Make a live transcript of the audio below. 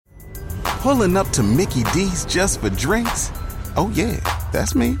Pulling up to Mickey D's just for drinks? Oh yeah,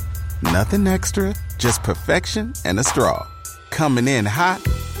 that's me. Nothing extra, just perfection and a straw. Coming in hot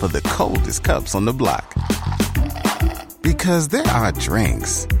for the coldest cups on the block. Because there are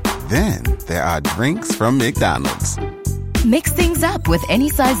drinks. Then there are drinks from McDonald's. Mix things up with any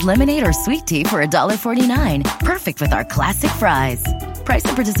size lemonade or sweet tea for $1.49. Perfect with our classic fries. Price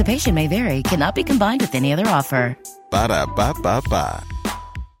and participation may vary. Cannot be combined with any other offer. Ba-da-ba-ba-ba.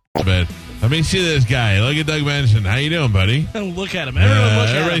 Let me see this guy. Look at Doug Benson. How you doing, buddy? Look at him.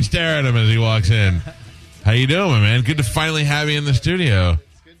 Everybody stare at him as he walks in. How you doing, man? Good to finally have you in the studio.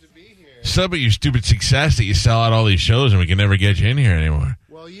 It's good to be here. So about your stupid success that you sell out all these shows and we can never get you in here anymore.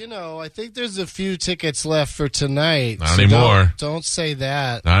 Well, I think there's a few tickets left for tonight. Not anymore. Don't say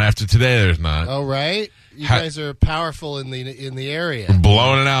that. Not after today, there's not. Oh, right? You guys are powerful in the area. We're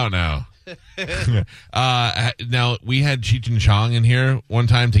blowing it out now. Now, we had Cheech and Chong in here one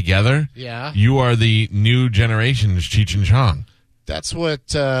time together. Yeah. You are the new generation's Cheech and Chong. That's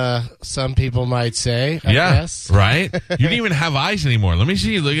what some people might say, I guess. Right? You don't even have eyes anymore. Let me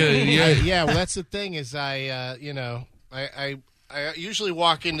see. Look at it. Yeah, well, that's the thing is I usually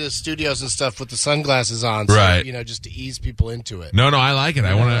walk into studios and stuff with the sunglasses on, so, right? Just to ease people into it. No, I like it.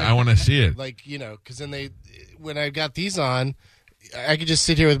 I want to see it. Like, because then when I got these on, I could just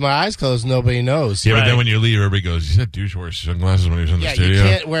sit here with my eyes closed. Nobody knows. Yeah, right. But then when you leave, everybody goes, "You said douche wears sunglasses when he was in the studio." Yeah, you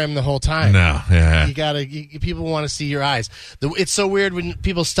can't wear them the whole time. No, yeah. You gotta. People want to see your eyes. It's so weird when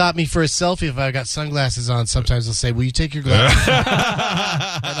people stop me for a selfie if I've got sunglasses on. Sometimes they'll say, "Will you take your glasses?"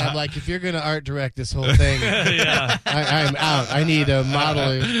 And I'm like, "If you're gonna art direct this whole thing, I'm out. I need a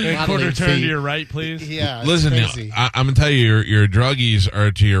modeling quarter turn fee. to your right, please." Yeah. Listen, I'm gonna tell you, your druggies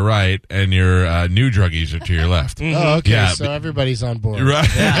are to your right, and your new druggies are to your left. Oh, okay. Yeah, so everybody's on board, right?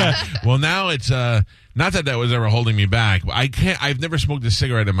 Yeah. Well, now it's not that was ever holding me back. But I've never smoked a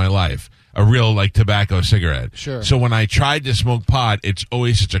cigarette in my life, a real tobacco cigarette. Sure. So when I tried to smoke pot, it's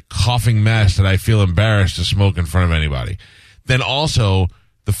always such a coughing mess that I feel embarrassed to smoke in front of anybody. Then also,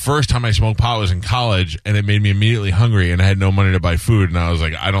 the first time I smoked pot was in college, and it made me immediately hungry, and I had no money to buy food, and I was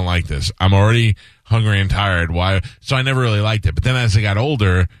like, I don't like this. I'm already hungry and tired. Why? So I never really liked it. But then as I got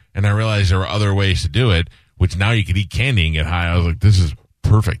older, and I realized there were other ways to do it, which now you could eat candy and get high. I was like, this is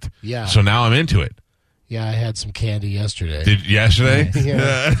perfect. Yeah. So now I'm into it. Yeah, I had some candy yesterday. Did yesterday?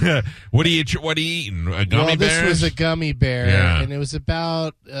 Yeah. What are you eating? A gummy bear? This was a gummy bear, and it was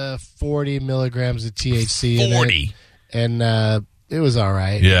about 40 milligrams of THC. 40. And it was all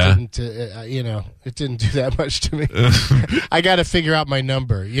right. Yeah. It didn't do that much to me. I got to figure out my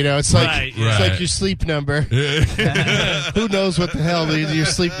number. It's like it's like your sleep number. Who knows what the hell your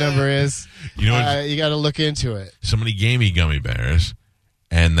sleep number is? You got to look into it. Somebody gave me gummy bears,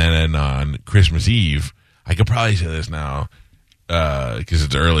 and then on Christmas Eve, I could probably say this now because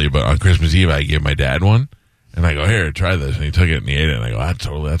it's early, but on Christmas Eve, I gave my dad one. And I go, here, try this. And he took it and he ate it. And I go,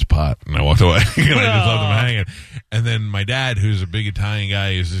 that's pot. And I walked away. And I just left him hanging. And then my dad, who's a big Italian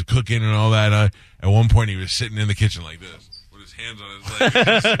guy, he's just cooking and all that. At one point, he was sitting in the kitchen like this, with his hands on his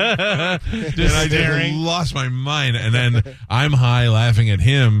leg. And I just lost my mind. And then I'm high laughing at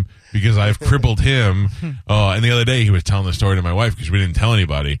him because I've crippled him. Oh, and the other day, he was telling the story to my wife because we didn't tell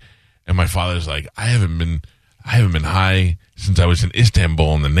anybody. And my father's like, I haven't been high since I was in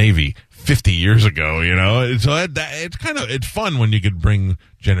Istanbul in the Navy 50 years ago, So it's fun when you could bring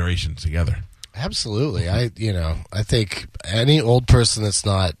generations together. Absolutely. I think any old person that's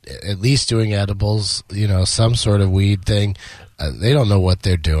not at least doing edibles, some sort of weed thing, they don't know what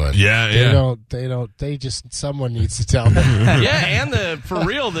they're doing. Yeah, They just, someone needs to tell them. Yeah, and for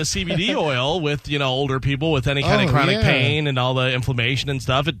real, the CBD oil with, older people with any kind of chronic pain and all the inflammation and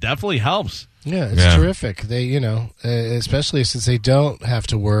stuff, it definitely helps. Yeah, it's terrific. They, especially since they don't have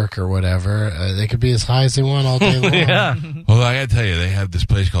to work or whatever, they could be as high as they want all day long. Yeah. Well, I got to tell you, they have this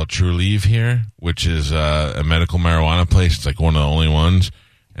place called True Leave here, which is a medical marijuana place. It's like one of the only ones.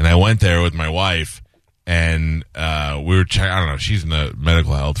 And I went there with my wife, and we were checking. I don't know. She's in the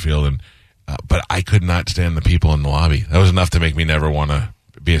medical health field, and but I could not stand the people in the lobby. That was enough to make me never want to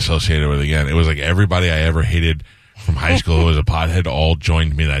be associated with it again. It was like everybody I ever hated from high school who was a pothead all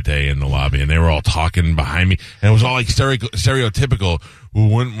joined me that day in the lobby, and they were all talking behind me, and it was all like stereotypical.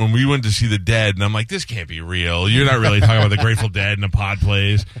 When we went to see the Dead, and I'm like, this can't be real. You're not really talking about the Grateful Dead in a pod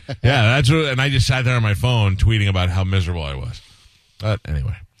plays. Yeah, that's what. And I just sat there on my phone tweeting about how miserable I was. But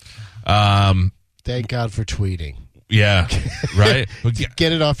anyway, thank God for tweeting. Yeah, right.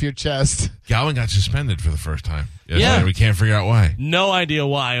 Get it off your chest. Gowan got suspended for the first time. Yeah, we can't figure out why. No idea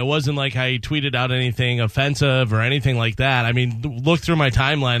why. It wasn't like I tweeted out anything offensive or anything like that. I mean, look through my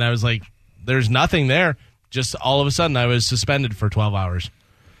timeline. I was like, there's nothing there. Just all of a sudden, I was suspended for 12 hours.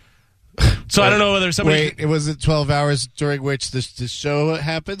 So I don't know whether somebody. Wait, it was 12 hours during which the show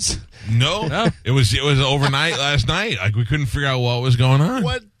happens? No. It was overnight last night. Like we couldn't figure out what was going on.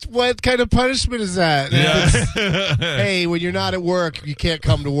 What kind of punishment is that? Yeah. Hey, when you're not at work, you can't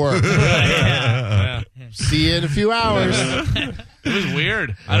come to work. Yeah. See you in a few hours. It was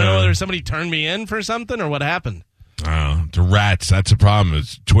weird. I don't know whether somebody turned me in for something or what happened. The rats. That's the problem.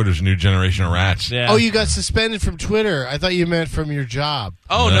 It's Twitter's new generation of rats. Yeah. Oh, you got suspended from Twitter. I thought you meant from your job.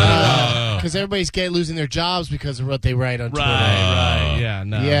 Oh, no. Because everybody's losing their jobs because of what they write on Twitter. Right. Yeah,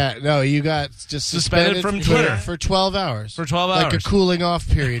 no. Yeah, no, you got just suspended from Twitter. For 12 hours. For 12 hours. Like a cooling off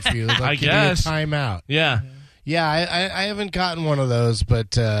period for you. Like I giving you a guess. timeout. Yeah. Yeah, I haven't gotten one of those,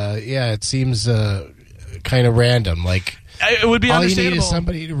 but it seems kind of random. Like It would be all you understandable. need is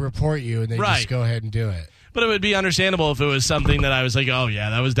somebody to report you, and they Right. just go ahead and do it. But it would be understandable if it was something that I was like, oh,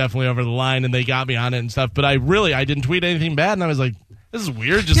 yeah, that was definitely over the line, and they got me on it and stuff. But I didn't tweet anything bad, and I was like, this is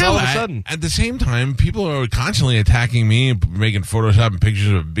weird, just all of a sudden. At the same time, people are constantly attacking me, making Photoshopping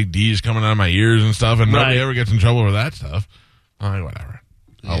pictures of big D's coming out of my ears and stuff, and nobody ever gets in trouble with that stuff. I'm like, whatever.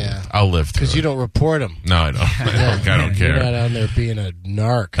 I'll live through it. Because you don't report them. No, I don't. I don't care. You're not on there being a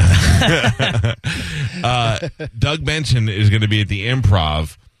narc. Doug Benson is going to be at the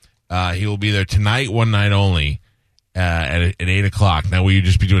Improv. He will be there tonight, one night only, at 8 o'clock. Now, will you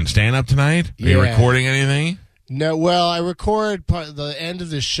just be doing stand-up tonight? Are you recording anything? No, well, I record the end of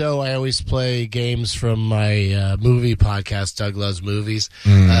the show. I always play games from my movie podcast, Doug Loves Movies.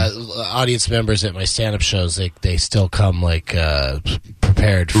 Audience members at my stand-up shows, they still come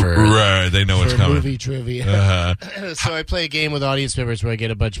prepared for Right, they know what's coming. movie trivia. So I play a game with audience members where I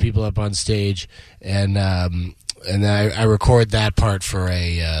get a bunch of people up on stage, and I record that part for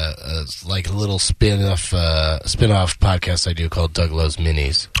a little spin-off podcast I do called Doug Loves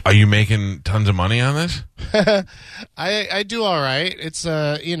Minis. Are you making tons of money on this? I do all right. It's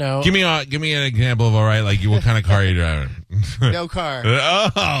Give me an example of all right. Like what kind of car are you driving? no car.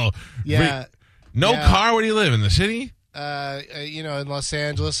 Oh, Yeah. No car. Where do you live? In the city? In Los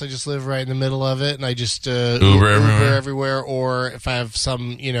Angeles, I just live right in the middle of it, and I just Uber everywhere. Or if I have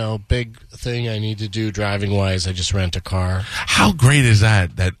some, big thing I need to do driving wise, I just rent a car. How great is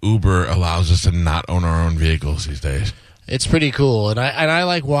that Uber allows us to not own our own vehicles these days? It's pretty cool, and I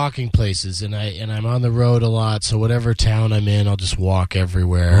like walking places, and I'm on the road a lot. So whatever town I'm in, I'll just walk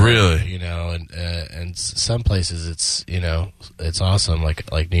everywhere. Really, and some places it's awesome,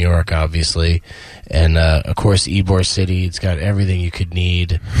 like New York, obviously, and of course Ybor City. It's got everything you could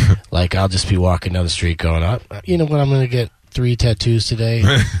need. Like I'll just be walking down the street, going, you know what, I'm going to get 3 tattoos today,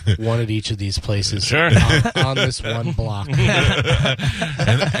 one at each of these places. Sure. on this one block. and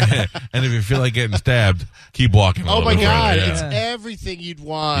if you feel like getting stabbed, keep walking. Oh my God! Further, It's everything you'd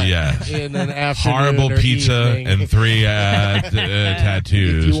want. Yes. In an afternoon horrible or pizza evening. and 3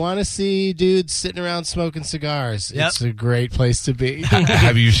 tattoos. If you want to see dudes sitting around smoking cigars, it's a great place to be.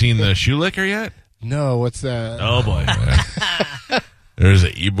 Have you seen the Shoe Licker yet? No, what's that? Oh, boy. There's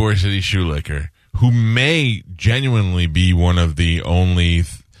an Ybor City Shoe Licker who may genuinely be one of the only,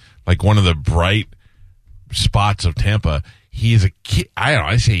 one of the bright spots of Tampa. He's a kid. I don't know.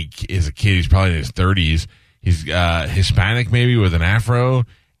 I say he is a kid. He's probably in his 30s. He's Hispanic, maybe with an afro,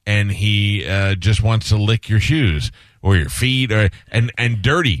 and he just wants to lick your shoes or your feet, and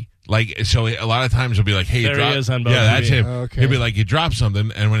dirty. So a lot of times he'll be like, "Hey, there he is on both. Yeah, that's him." Okay. He'll be like, "You dropped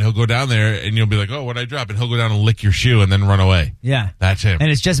something," and when he'll go down there, and you'll be like, "Oh, what'd I drop?" And he'll go down and lick your shoe and then run away. Yeah, that's him. And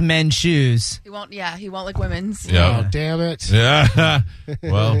it's just men's shoes. He won't like women's. Yeah. Oh, damn it. Yeah.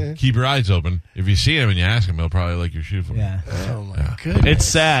 Well, keep your eyes open. If you see him and you ask him, he'll probably lick your shoe for you. Yeah. Oh my goodness. It's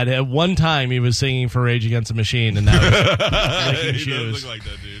sad. At one time, he was singing for Rage Against the Machine, and now he's licking He shoes. does look like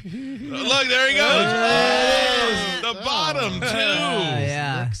that, dude. Look, there he goes. Oh, the bottom too.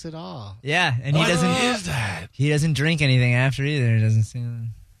 Yeah. Licks it all. Yeah, and he What doesn't. is that? He doesn't drink anything after either. He doesn't seem.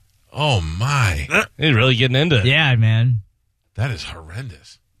 Oh my! He's really getting into it. Yeah, man. That is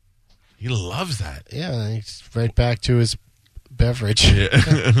horrendous. He loves that. Yeah, he's right back to his beverage.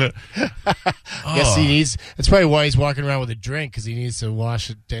 Yeah. I guess he needs. That's probably why he's walking around with a drink, because he needs to wash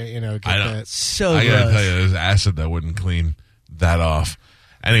it. Get I know. that. So I gotta gross. tell you, there's acid that wouldn't clean that off.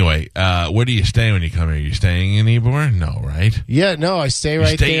 Anyway, where do you stay when you come here? You staying in Ybor? No, right? Yeah, no, I stay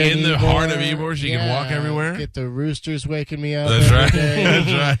right stay there in the heart of Ybor so you can walk everywhere? Get the roosters waking me up. That's every right. day.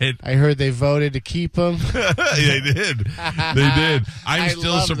 That's right. I heard they voted to keep him. They did. They did. I'm I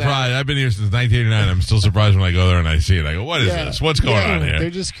still love surprised. that. I've been here since 1989. I'm still surprised when I go there and I see it. I go, what is this? What's going on here?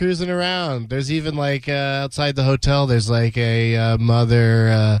 They're just cruising around. There's even outside the hotel, there's a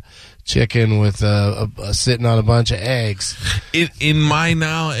mother chicken with sitting on a bunch of eggs. In my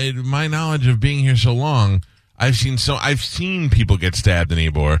knowledge of being here so long, I've seen people get stabbed in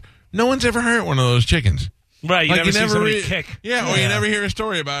Ybor, no one's ever hurt one of those chickens. Right, you Like, never see somebody re- kick. Yeah, or you never hear a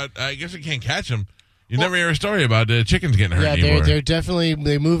story about. I guess you can't catch them. You never hear a story about the chickens getting hurt Yeah, anymore. they're definitely,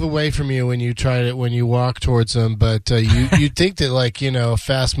 they move away from you when you walk towards them. But you'd think that, like, a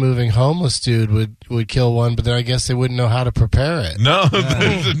fast moving homeless dude would kill one, but then I guess they wouldn't know how to prepare it. No,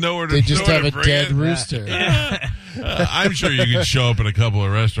 there's nowhere to. They just nowhere have to a bring dead it. rooster. I'm sure you could show up at a couple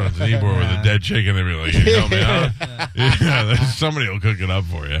of restaurants in Ybor with a dead chicken and be like, "You help me out." Yeah, somebody will cook it up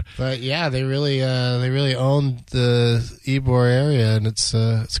for you. But yeah, they really own the Ybor area, and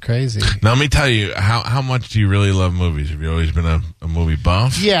it's crazy. Now let me tell you, how much do you really love movies? Have you always been a movie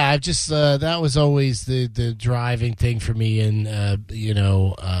buff? Yeah, I've just that was always the driving thing for me, and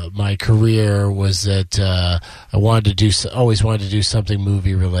my career was that I always wanted to do something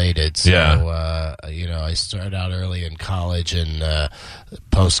movie related. So I started out early in college and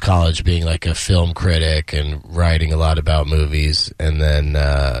post college being like a film critic and writing a lot about movies, and then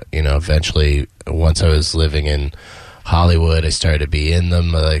eventually once I was living in Hollywood, I started to be in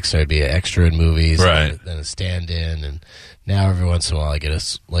them. I started to be an extra in movies, right? And then a stand-in, and now every once in a while I get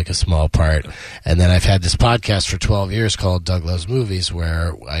a small part. And then I've had this podcast for 12 years called Doug Loves Movies,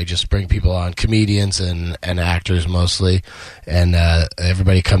 where I just bring people on, comedians and actors mostly, and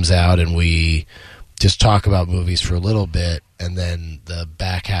everybody comes out and we just talk about movies for a little bit, and then the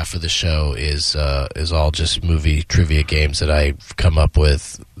back half of the show is all just movie trivia games that I've come up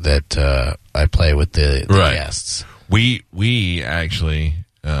with that I play with the guests. We actually,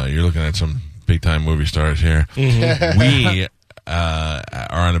 you're looking at some big time movie stars here. Mm-hmm. We are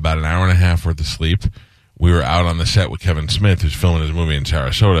on about an hour and a half worth of sleep. We were out on the set with Kevin Smith, who's filming his movie in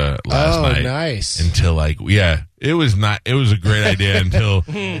Sarasota last night. Oh, nice! Until it was a great idea until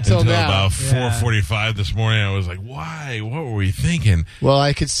about 4:45 this morning. I was like, why? What were we thinking? Well,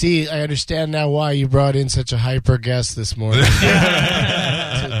 I understand now why you brought in such a hyper guest this morning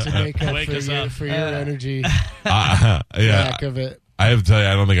to make up for your energy. Back of it. I have to tell you,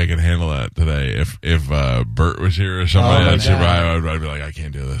 I don't think I can handle that today. If Bert was here or somebody that survived, I'd be like, I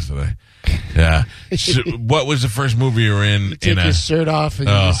can't do this today. Yeah. So, what was the first movie you were in? You take your shirt off and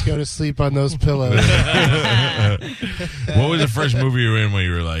you just go to sleep on those pillows. What was the first movie you were in when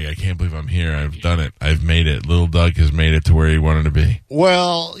you were like, I can't believe I'm here. I've done it. I've made it. Little Doug has made it to where he wanted to be.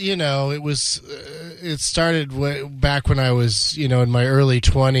 Well, it started back when I was, in my early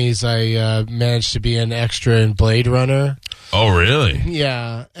 20s. I managed to be an extra in Blade Runner. Oh, really?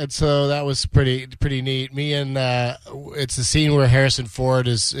 Yeah, and so that was pretty neat. Me and it's the scene where Harrison Ford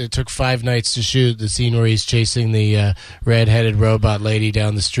it took 5 nights to shoot, the scene where he's chasing the red-headed robot lady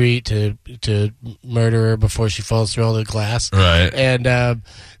down the street to murder her before she falls through all the glass. Right. And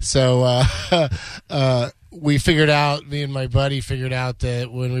so me and my buddy figured out that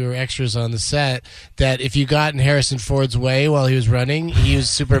when we were extras on the set, that if you got in Harrison Ford's way while he was running, he was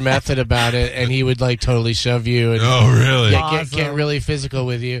super method about it, and he would totally shove you. And, oh, really? Get really physical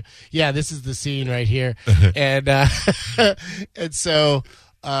with you. Yeah, this is the scene right here, and and so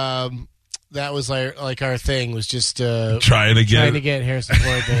that was like our thing was just trying to get Harrison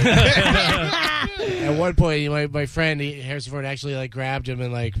Ford there. At one point, my friend Harrison Ford actually grabbed him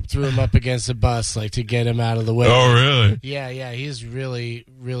and threw him up against a bus to get him out of the way. Oh, really? Yeah, he's really,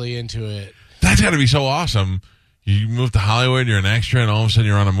 really into it. That's got to be so awesome. You move to Hollywood, you're an extra, and all of a sudden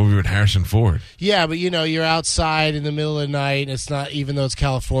you're on a movie with Harrison Ford. Yeah, but you're outside in the middle of the night, and it's not, even though it's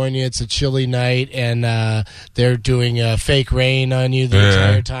California, it's a chilly night, and they're doing fake rain on you the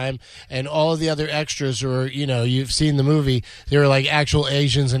entire time. And all of the other extras are, you've seen the movie, they were actual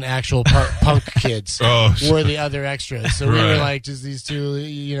Asians and actual punk kids were the other extras. So we were just these two,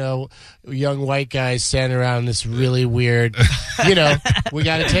 young white guys standing around this really weird, we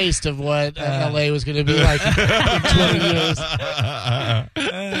got a taste of what LA was going to be like in 20 years.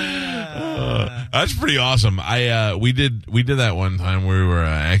 That's pretty awesome. We did that one time where we were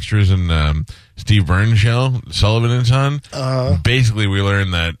extras in Steve Burns' show, Sullivan and Son. Basically, we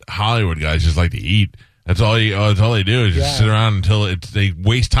learned that Hollywood guys just like to eat. That's all they do is just sit around until they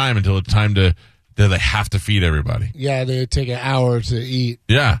waste time until it's time to. They have to feed everybody. Yeah, they take an hour to eat.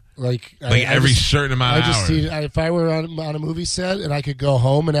 Yeah, every certain amount of hours. If I were on a movie set and I could go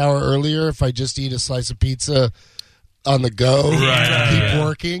home an hour earlier, if I just eat a slice of pizza on the go, keep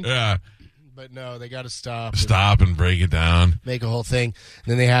working. Yeah, but no, they got to stop and break it down, make a whole thing.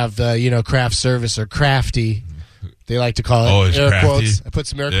 And then they have craft service or crafty. They like to call it. Oh, it's air crafty. Quotes. I put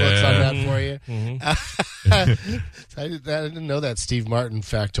some air quotes on that for you. Mm-hmm. I didn't know that Steve Martin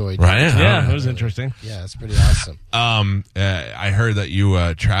factoid. Right? Yeah, that was interesting. Yeah, that's pretty awesome. I heard that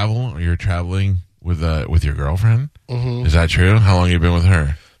you travel, or you're traveling with your girlfriend. Mm-hmm. Is that true? How long have you been with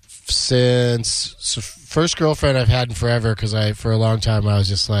her? first girlfriend I've had in forever, because for a long time I was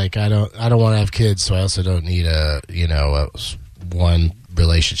just like, I don't want to have kids, so I also don't need a one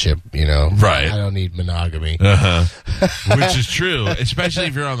relationship, Right. I don't need monogamy. Which is true, especially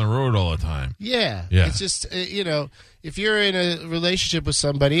if you're on the road all the time. Yeah. Yeah. It's just, if you're in a relationship with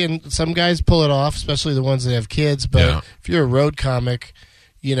somebody, and some guys pull it off, especially the ones that have kids, but if you're a road comic,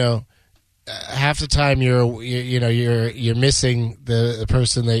 half the time you're missing the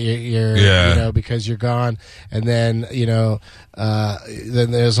person that you're because you're gone, and then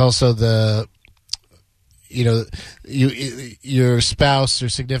then there's also the your spouse or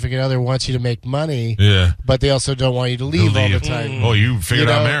significant other wants you to make money, but they also don't want you to leave all the time. Oh, you figured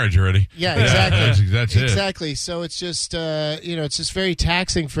out marriage already. Yeah, exactly. That's it. Exactly. So it's just it's just very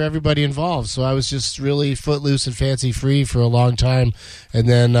taxing for everybody involved. So I was just really footloose and fancy free for a long time, and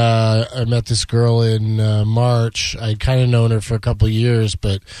then I met this girl in March. I'd kind of known her for a couple of years,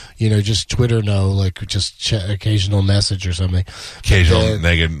 but just Twitter just occasional message or something. Occasional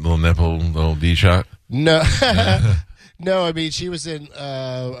naked little nipple, little D shot. No, no. I mean, she was in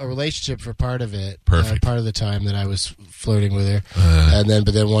a relationship for part of it. Perfect. Part of the time that I was flirting with her,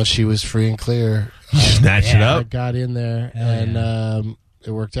 but then once she was free and clear, snatched it I up. got in there, and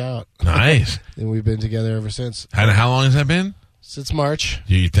it worked out. Nice. And we've been together ever since. How long has that been? Since March.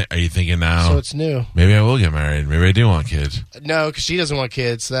 Are you thinking now? So it's new. Maybe I will get married. Maybe I do want kids. No, because she doesn't want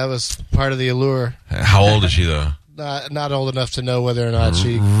kids. That was part of the allure. How old is she though? Not old enough to know whether or not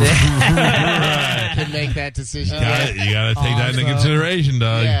she can make that decision. You gotta take that into consideration,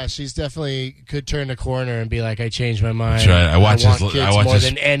 Doug. Yeah, she's definitely could turn a corner and be like, "I changed my mind." That's right. I watch more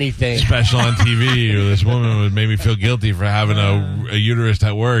than anything. Special on TV. Where this woman would make me feel guilty for having a uterus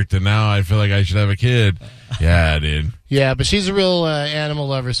that worked, and now I feel like I should have a kid. Yeah, dude. Yeah, but she's a real animal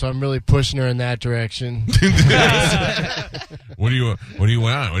lover, so I'm really pushing her in that direction. What do you want? What do you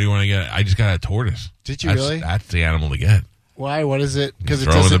want to get? I just got a tortoise. Did you really? That's the animal to get. Why? What is it? Because it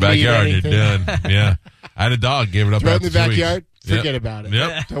throw it in doesn't the backyard. mean anything. You're done. Yeah, I had a dog. Gave it up. Throw it in after the 2 weeks. backyard. Forget about it.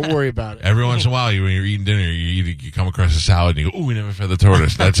 Yep. Don't worry about it. Every once in a while, when you're eating dinner, you come across a salad and you go, "Ooh, we never fed the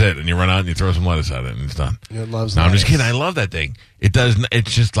tortoise." That's it, and you run out and you throw some lettuce at it, and it's done. It loves. No, I'm just kidding. I love that thing. It does.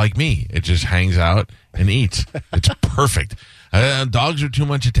 It's just like me. It just hangs out and eats. It's perfect. Dogs are too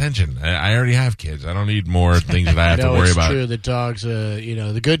much attention. I already have kids. I don't need more things that I have to worry about. It's true. The dogs,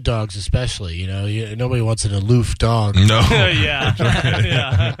 the good dogs especially, nobody wants an aloof dog. No. Yeah.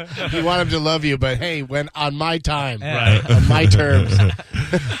 You want them to love you, but hey, when on my time, Right. on my terms.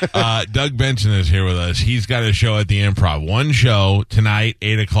 Doug Benson is here with us. He's got a show at the Improv. One show tonight,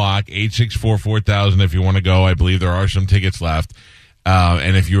 8 o'clock, 864-4000 if you want to go. I believe there are some tickets left.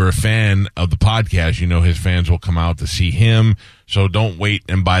 And if you're a fan of the podcast, his fans will come out to see him. So don't wait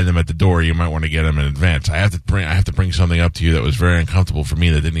and buy them at the door. You might want to get them in advance. I have to bring something up to you that was very uncomfortable for me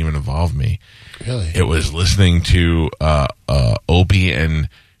that didn't even involve me. Really? It was listening to Opie and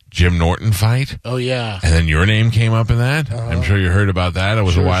Jim Norton fight. Oh yeah. And then your name came up in that. I'm sure you heard about that. It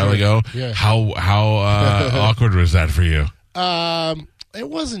was a while ago. Yeah. How awkward was that for you? It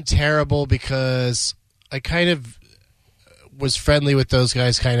wasn't terrible because I kind of was friendly with those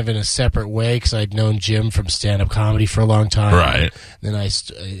guys kind of in a separate way because I'd known Jim from stand-up comedy for a long time. Right. Then I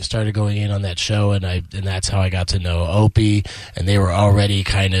started going in on that show, and that's how I got to know Opie, and they were already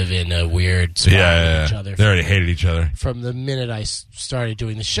kind of in a weird spot with each other. They already hated each other. From the minute I started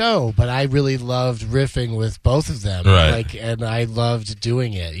doing the show, but I really loved riffing with both of them. Right. And I loved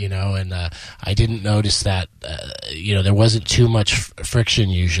doing it, and I didn't notice that, there wasn't too much friction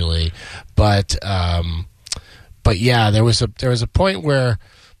usually, but yeah, there was a point where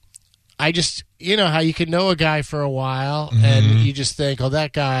I just, how you can know a guy for a while and you just think, oh,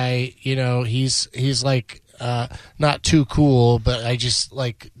 that guy, he's like not too cool, but I just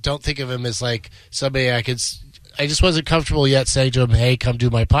don't think of him as like somebody I just wasn't comfortable yet saying to him, hey, come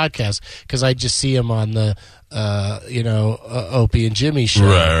do my podcast, because I just see him on the Opie and Jimmy show.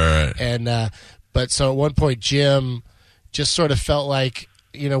 Right. And but so at one point Jim just sort of felt like,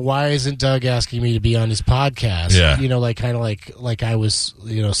 why isn't Doug asking me to be on his podcast? Yeah. Kind of like I was,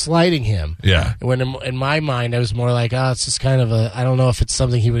 slighting him. Yeah. When in my mind, I was more like, it's just kind of I don't know if it's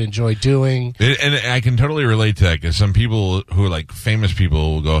something he would enjoy doing. And I can totally relate to that because some people who are like famous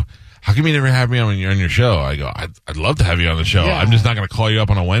people will go, how come you never have me on your show? I go, I'd love to have you on the show. Yeah. I'm just not going to call you up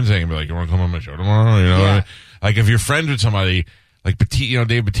on a Wednesday and be like, you want to come on my show tomorrow? Yeah. Like if you're friends with somebody like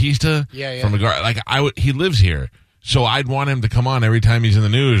Dave Bautista Yeah. from the he lives here. So I'd want him to come on every time he's in the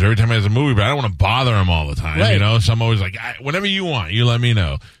news, every time he has a movie, but I don't want to bother him all the time, Right. you know? So I'm always like, whatever you want, you let me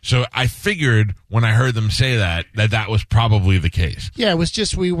know. So I figured when I heard them say that was probably the case. Yeah, it was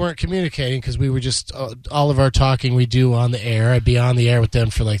just we weren't communicating because we were just all of our talking we do on the air. I'd be on the air with them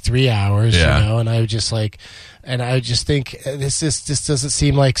for like 3 hours, Yeah. you know, and I would just like, and I would just think this doesn't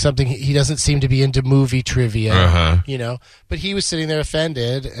seem like something. He doesn't seem to be into movie trivia, you know. But he was sitting there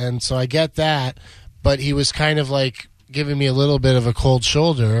offended, and so I get that. But he was kind of like giving me a little bit of a cold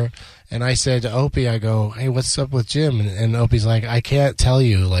shoulder. And I said to Opie, I go, hey, what's up with Jim? And Opie's like, I can't tell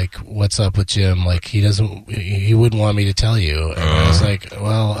you, like, what's up with Jim. Like, he wouldn't want me to tell you. And I was like,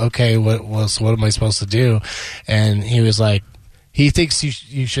 well, okay, what am I supposed to do? And he was like, he thinks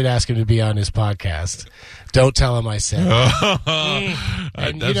you should ask him to be on his podcast. Don't tell him I said that.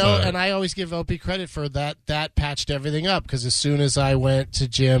 And, you know, and I always give Opie credit for that. That patched everything up because as soon as I went to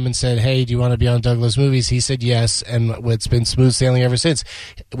Jim and said, hey, do you want to be on Douglas Movies? He said yes, and it's been smooth sailing ever since.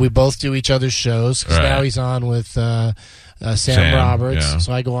 We both do each other's shows because now he's on with Sam Roberts, yeah.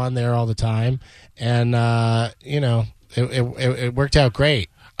 so I go on there all the time. And, you know, it worked out great.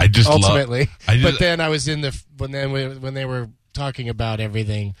 I just ultimately. But then I was in when they were talking about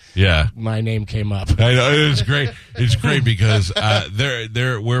everything, my name came up. I know, it's great. It's great because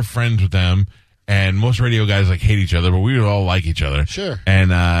we're friends with them, and most radio guys like hate each other, but we all like each other. Sure.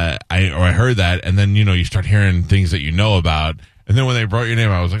 And I heard that, and then you know you start hearing things that you know about. And then when they brought your name,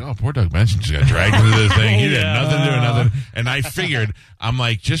 I was like, oh, poor Doug Benson just got dragged into this thing. He did nothing to do nothing. And I figured, I'm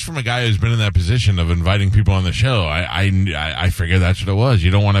like, just from a guy who's been in that position of inviting people on the show, I figured that's what it was.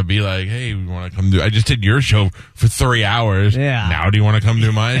 You don't want to be like, hey, we want to come do, I just did your show for 3 hours. Yeah. Now do you want to come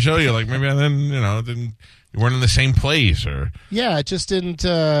do my show? You're like, maybe I didn't. You weren't in the same place, or yeah, it just didn't.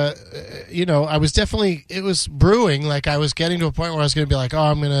 You know, I was definitely. It was brewing. Like I was getting to a point where I was going to be like,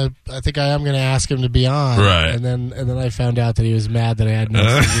 oh, I think I am going to ask him to be on. Right. And then I found out that he was mad that I had no.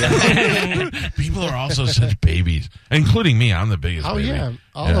 people are also such babies, including me. I'm the biggest. Oh baby. yeah,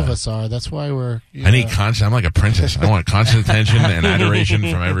 all of us are. That's why we're. I need constant. I'm like a princess. I want constant attention and adoration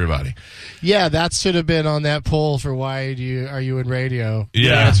from everybody. Yeah, that should have been on that poll for why are you in radio? Yeah.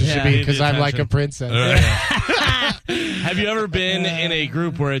 The answer should be Need because the I'm like a attention. princess. Have you ever been in a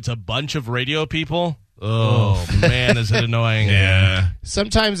group where it's a bunch of radio people? Oh, man, is it annoying. Yeah.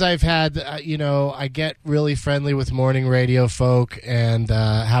 Sometimes I've had, I get really friendly with morning radio folk and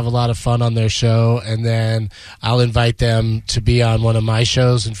have a lot of fun on their show, and then I'll invite them to be on one of my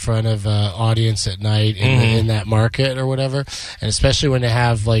shows in front of audience at night in that market or whatever, and especially when they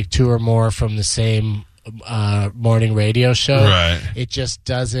have like two or more from the same morning radio show, Right. it just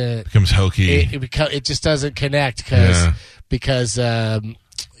doesn't Becomes hokey. it just doesn't connect because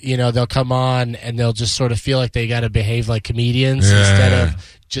they'll come on and they'll just sort of feel like they got to behave like comedians instead of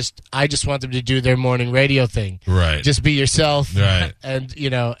I just want them to do their morning radio thing. Right. Just be yourself. Right. And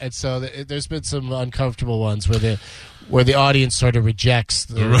so there's been some uncomfortable ones where the audience sort of rejects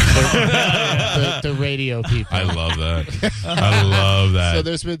the radio people. I love that. I love that. So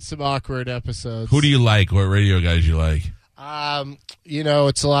there's been some awkward episodes. Who do you like? What radio guys you like?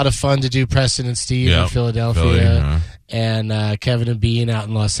 It's a lot of fun to do Preston and Steve in Philadelphia, Philly, and Kevin and Bean out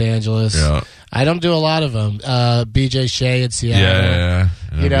in Los Angeles. Yeah. I don't do a lot of them. BJ Shea in Seattle. Yeah.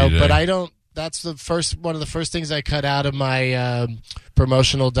 BJ. But I don't. That's one of the first things I cut out of my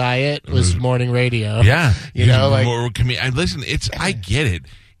promotional diet was morning radio. Yeah. Listen, I get it.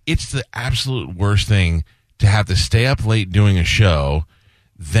 It's the absolute worst thing to have to stay up late doing a show,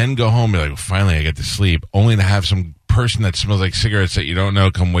 then go home and be like, well, finally I get to sleep, only to have some person that smells like cigarettes that you don't know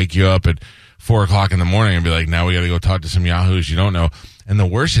come wake you up at 4:00 in the morning and be like, now we got to go talk to some yahoos you don't know. And the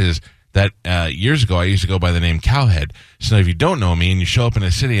worst is that years ago I used to go by the name Cowhead. So if you don't know me and you show up in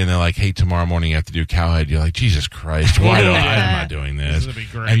a city and they're like, hey, tomorrow morning you have to do Cowhead, you're like, Jesus Christ, I'm not doing this. This would be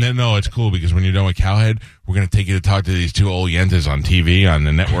great. And then, no, it's cool because when you're done with Cowhead, we're going to take you to talk to these two old yentas on TV on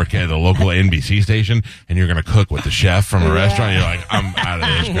the network at the local NBC station, and you're going to cook with the chef from a restaurant. You're like, I'm out of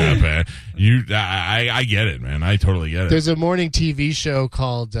this crap, man. I get it, man. I totally get it. There's a morning TV show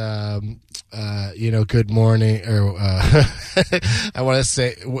called, Good Morning, or I want to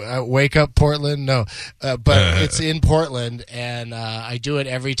say Wake Up Portland. No, but it's in Portland, and I do it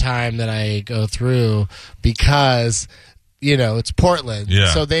every time that I go through because it's Portland. Yeah.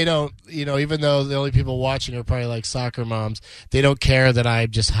 So they don't, even though the only people watching are probably like soccer moms, they don't care that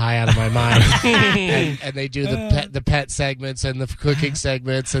I'm just high out of my mind. and they do the pet segments and the cooking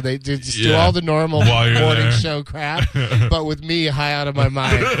segments, and they do all the normal morning show crap, but with me high out of my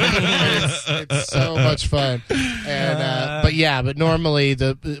mind. It's so much fun. And but normally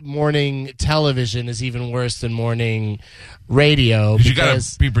the morning television is even worse than morning radio. Because you got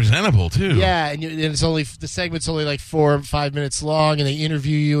to be presentable, too. Yeah, and it's only the segment's only like 4 or 5 minutes long, and they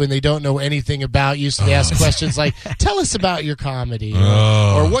interview you, and they don't know anything about you, so they ask questions like, "Tell us about your comedy,"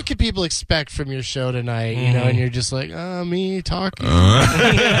 or "What can people expect from your show tonight?" You know, and you're just like, "Me talking."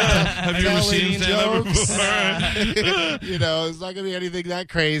 Have you ever seen stand-up jokes? before? You know, it's not going to be anything that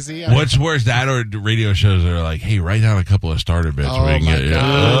crazy. What's worse, that or radio shows that are like, "Hey, write down a couple of starter bits." Oh, we can my get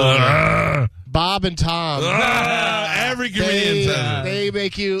God. Bob and Tom. Every comedian says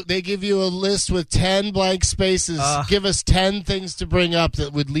it. They give you a list with 10 blank spaces. Give us 10 things to bring up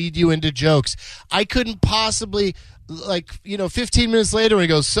that would lead you into jokes. I couldn't possibly, 15 minutes later when he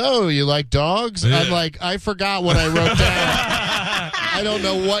goes, "So, you like dogs?" Yeah. I'm like, I forgot what I wrote down. I don't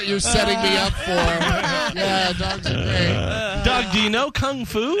know what you're setting me up for. Yeah, dogs are great. Doug, do you know Kung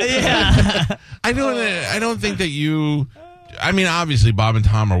Fu? Yeah. I don't think that you. I mean, obviously, Bob and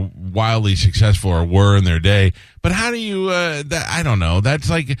Tom are wildly successful, or were in their day. But how do you? I don't know. That's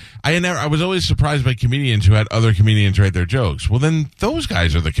like I was always surprised by comedians who had other comedians write their jokes. Well, then those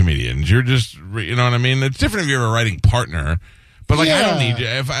guys are the comedians. You're just, you know what I mean? It's different if you're a writing partner. But I don't need you.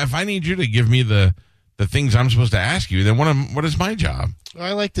 If I need you to give me the things I'm supposed to ask you, then what is my job?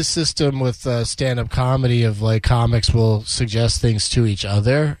 I like the system with stand-up comedy of like comics will suggest things to each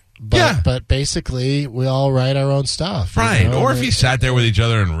other. But basically, we all write our own stuff. Right. You know? Or if you sat there with each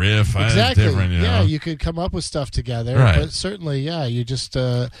other and riff, exactly. It's different, you know? Yeah, you could come up with stuff together. Right. But certainly, you just,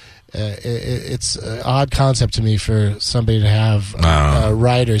 it's an odd concept to me for somebody to have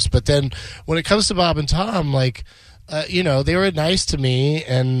writers. But then when it comes to Bob and Tom, they were nice to me,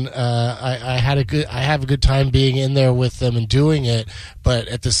 and I have a good time being in there with them and doing it. But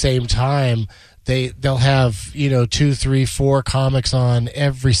at the same time, they'll have 2, 3, 4 comics on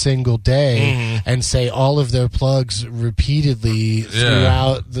every single day and say all of their plugs repeatedly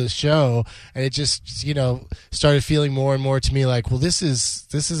throughout the show, and it just started feeling more and more to me like, well, this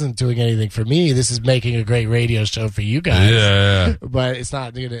isn't doing anything for me. This is making a great radio show for you guys, but it's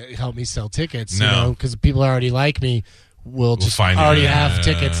not going to help me sell tickets. Because people already like me will just already have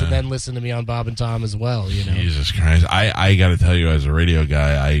tickets and then listen to me on Bob and Tom as well. Jesus Christ. I got to tell you, as a radio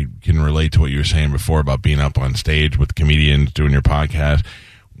guy, I can relate to what you were saying before about being up on stage with comedians doing your podcast.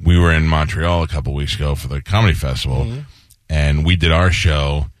 We were in Montreal a couple weeks ago for the comedy festival, and we did our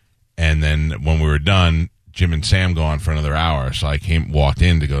show, and then when we were done, Jim and Sam go on for another hour. So I walked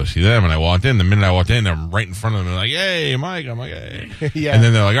in to go see them, and I walked in. The minute I walked in, I'm right in front of them. They're like, "Hey, Mike." I'm like, "Hey." Yeah. And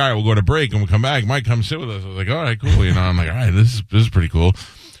then they're like, "All right, we'll go to break, and we'll come back. Mike, come sit with us." I was like, "All right, cool." I'm like, "All right, this is pretty cool."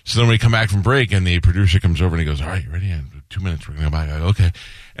 So then we come back from break, and the producer comes over, and he goes, "All right, you ready? In 2 minutes, we're going to go back." I go, "Okay."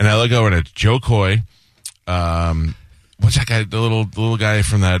 And I look over, and it's Joe Coy. What's that guy? The little guy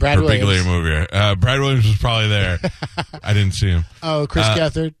from that Bigelow movie. Brad Williams was probably there. I didn't see him. Oh, Chris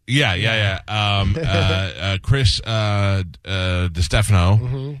Gethard. Yeah. Chris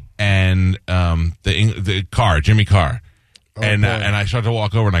DeStefano and the Carr, Jimmy Carr, and I start to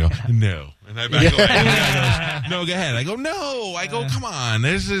walk over and I go, "No," and I back away. And the guy goes, "No, go ahead." I go, "No." I go, "Come on,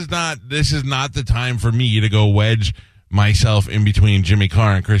 this is not the time for me to go wedge myself in between Jimmy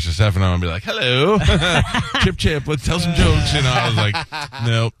Carr and Chris DeStefano and be like, 'Hello, chip, let's tell some jokes.'" I was like,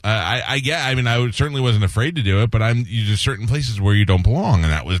 "No." I certainly wasn't afraid to do it, but there's certain places where you don't belong,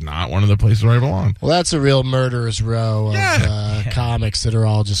 and that was not one of the places where I belong. Well, that's a real murderer's row of comics that are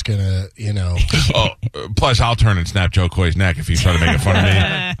all just gonna, Plus, I'll turn and snap Joe Coy's neck if he's trying to make fun of me.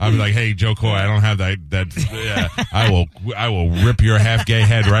 I'll be like, "Hey, Joe Coy, I don't have that. I will rip your half gay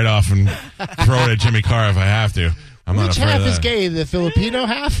head right off and throw it at Jimmy Carr if I have to." Which half is gay? The Filipino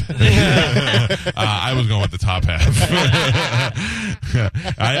half? I was going with the top half.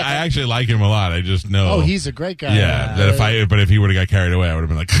 I actually like him a lot. I just know. Oh, he's a great guy. Yeah, if he would have got carried away, I would have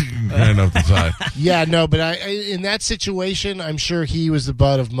been like, right off the side. Yeah, no, but in that situation, I'm sure he was the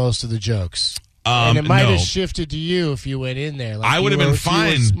butt of most of the jokes. And it might have shifted to you if you went in there. I would have been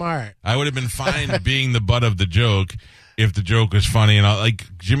fine. Smart. I would have been fine being the butt of the joke if the joke was funny. And like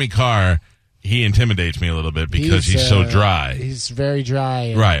Jimmy Carr, he intimidates me a little bit because he's so dry. He's very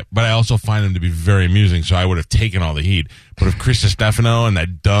dry. Right. But I also find him to be very amusing, so I would have taken all the heat. But if Chris DeStefano and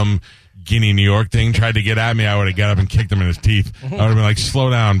that dumb Guinea, New York thing tried to get at me, I would have got up and kicked him in his teeth. I would have been like, "Slow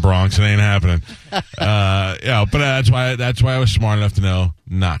down, Bronx. It ain't happening." But that's why I was smart enough to know,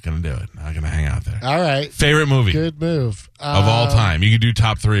 not going to do it. Not going to hang out there. All right. Favorite movie? Good move. Of all time. You could do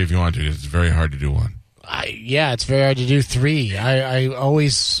top 3 if you want to, because it's very hard to do one. It's very hard to do 3. I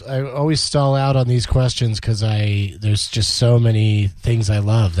always stall out on these questions because there's just so many things I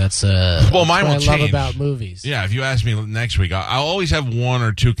love. That's mine will what I love change about movies. Yeah, if you ask me next week, I'll always have 1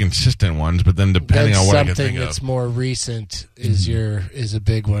 or 2 consistent ones, but then depending on what I can think something of. that's more recent is a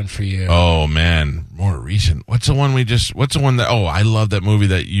big one for you. Oh man, more recent. What's the one that? Oh, I love that movie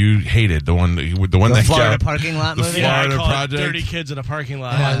that you hated. The one that Florida parking lot the movie. Florida I call Project. it Dirty Kids in a Parking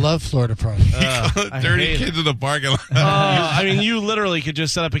Lot. Oh, I love Florida Project. Dirty Kids in the parking lot. I mean, you literally could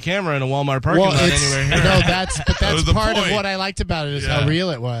just set up a camera in a Walmart parking lot anywhere here. No, that's was the part of point. what I liked about it is Yeah. how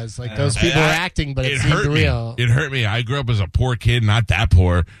real it was. Like those people were acting, but it seemed hurt real. Me. It hurt me. I grew up as a poor kid, not that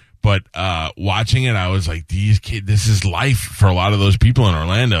poor, but watching it, I was like, these kids, this is life for a lot of those people in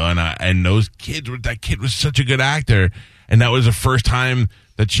Orlando, and those kids. That kid was such a good actor, and that was the first time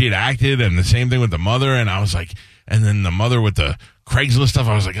that she had acted, and the same thing with the mother, and I was like, and then the mother with the Craigslist stuff,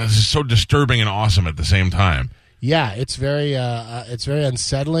 I was like, this is so disturbing and awesome at the same time. Yeah, it's very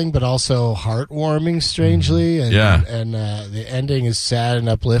unsettling, but also heartwarming, strangely. And, Yeah. and the ending is sad and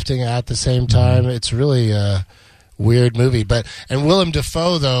uplifting at the same time. It's really weird movie. And Willem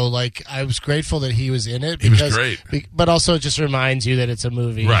Dafoe, though, like, I was grateful that he was in it. He was great. But also it just reminds you that it's a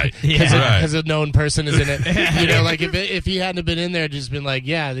movie. Right. Because a known person is in it. You know, like if he hadn't been in there, just been like,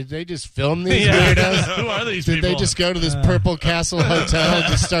 yeah, did they just film these weirdos? Who are these Did people? they just go to this Purple Castle Hotel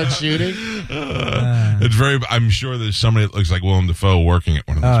to start shooting? It's very. I'm sure there's somebody that looks like Willem Dafoe working at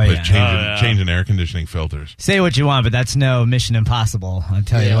one of those Oh, places, yeah. changing air conditioning filters. Say what you want, but that's no Mission Impossible. I'll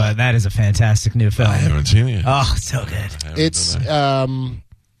tell you what, that is a fantastic new film. I haven't seen it yet. Oh, it's so good. It's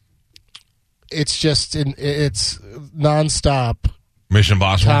nonstop Mission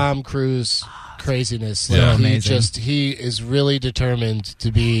Impossible. Tom Cruise craziness. Yeah. Like Amazing. he is really determined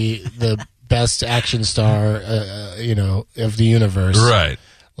to be the best action star, of the universe. Right.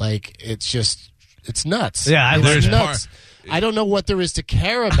 Like it's nuts. Yeah, I it's love it. nuts. I don't know what there is to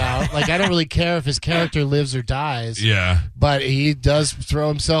care about. Like I don't really care if his character lives or dies. Yeah. But he does throw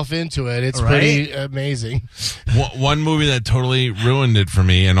himself into it. It's Right? pretty amazing. One movie that totally ruined it for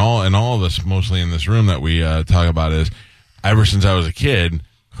me, and all of us, mostly in this room that we talk about, is ever since I was a kid,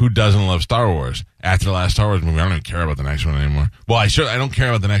 who doesn't love Star Wars? After the last Star Wars movie, I don't even care about the next one anymore. Well, I don't care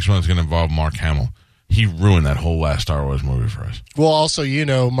about the next one that's going to involve Mark Hamill. He ruined that whole last Star Wars movie for us. Well, also,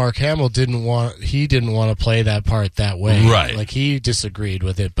 Mark Hamill didn't want to play that part that way. Right. Like he disagreed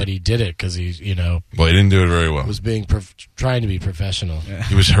with it, but he did it because he, Well, he didn't do it very well. was being trying to be professional.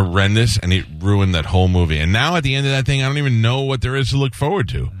 He was horrendous, and he ruined that whole movie. And now at the end of that thing, I don't even know what there is to look forward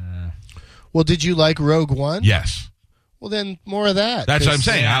to. Well, did you like Rogue One? Yes. Well, then more of that. That's what I'm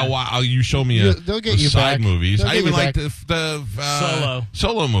saying. You show me They'll get the you side back. movies. They'll I get even you liked back. the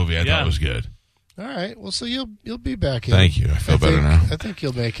Solo movie. I thought was good. All right. Well, so you'll be back in. Thank you. I feel better now. I think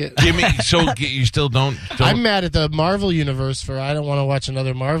you'll make it. You still don't. I'm mad at the Marvel universe for I don't want to watch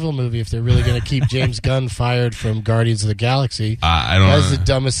another Marvel movie if they're really going to keep James Gunn fired from Guardians of the Galaxy. I don't. That's the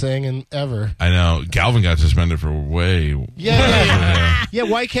dumbest thing ever. I know. Galvin got suspended for way. Yeah.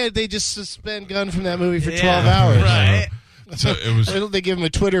 Why can't they just suspend Gunn from that movie for 12 hours? Right. So it was Why don't they give him a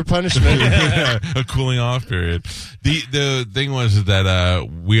Twitter punishment? a cooling off period. The thing was that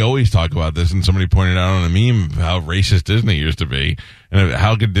we always talk about this, and somebody pointed out on a meme how racist Disney used to be, and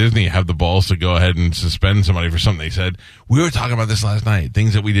how could Disney have the balls to go ahead and suspend somebody for something they said. We were talking about this last night.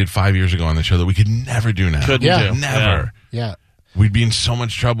 Things that we did 5 years ago on the show that we could never do now. Couldn't do. Never. Yeah. We'd be in so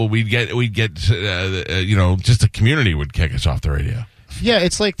much trouble. We'd get, just the community would kick us off the radio. Yeah,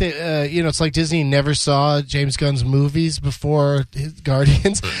 it's like it's like Disney never saw James Gunn's movies before his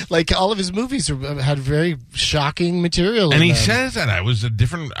Guardians. Like all of his movies had very shocking material. And in he them. says that I was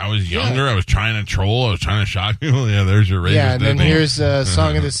younger. I was trying to troll. I was trying to shock people. Yeah, there's your racist. Yeah, and then Disney. here's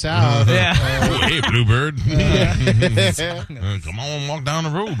Song of the South. Hey, Bluebird. Come on, walk down the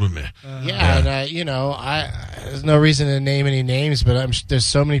road with me. And there's no reason to name any names, but there's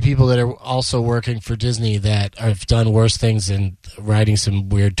so many people that are also working for Disney that have done worse things than writing some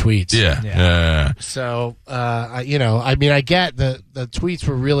weird tweets. Yeah. So, I get the tweets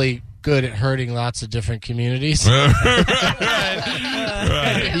were really good at hurting lots of different communities.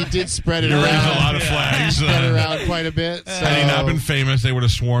 Right. He did spread it He raised around. a lot of flags. Spread it around quite a bit. So, Had he not been famous, they would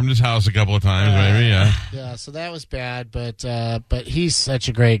have swarmed his house a couple of times, maybe. Yeah. yeah, so that was bad, but he's such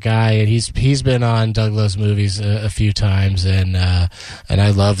a great guy, and he's been on Doug Lowe's movies a few times, and I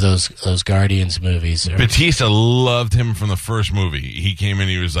love those Guardians movies. Batista loved him from the first movie. He came in,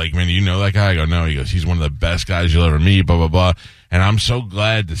 he was like, "Man, you know that guy?" I go, "No." He goes, "He's one of the best guys you'll ever meet." Blah blah blah. And I'm so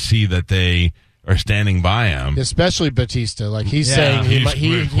glad to see that they are standing by him. Especially Batista. Like he's saying he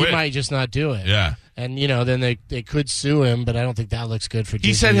might just not do it. Yeah. And, then they could sue him, but I don't think that looks good for Disney.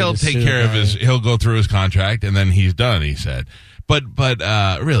 He said he'll take care of he'll go through his contract, and then he's done, he said. But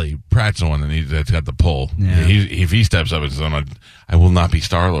really, Pratt's the one that's got the pull. Yeah. If he steps up and says, I will not be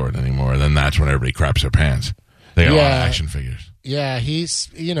Star-Lord anymore, then that's when everybody craps their pants. They got a lot of action figures. Yeah, he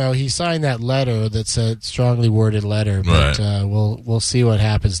signed that letter that's a strongly worded letter, but we'll see what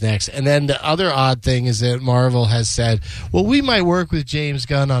happens next. And then the other odd thing is that Marvel has said, well, we might work with James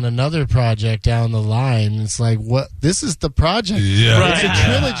Gunn on another project down the line. It's like, what? This is the project. Yeah. It's a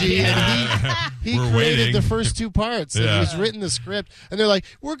trilogy, and he We're created waiting. the first two parts. And he's written the script, and they're like,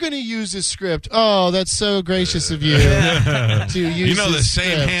 we're going to use this script. Oh, that's so gracious of you to use the this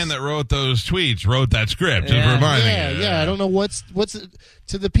same script. hand that wrote those tweets wrote that script. Just reminding you. I don't know what's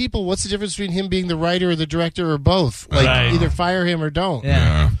to the people. What's the difference between him being the writer or the director or both? Like either fire him or don't.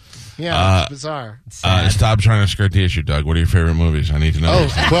 Yeah. Yeah, it's bizarre. Stop trying to skirt the issue, Doug. What are your favorite movies? I need to know.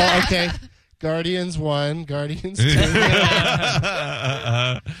 Oh, well, okay. Guardians 1, Guardians 2. All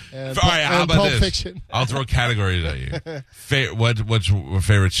right, how about Pulp this? Fiction. I'll throw categories at you. What's your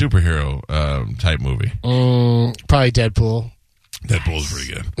favorite superhero type movie? Probably Deadpool. Deadpool's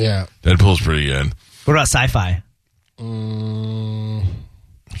pretty good. Yeah. Deadpool's pretty good. What about sci-fi?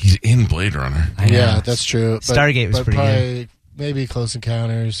 He's in Blade Runner. I know. Yeah, that's true. Stargate was pretty probably, maybe Close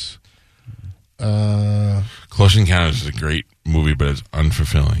Encounters. Close Encounters is a great movie, but it's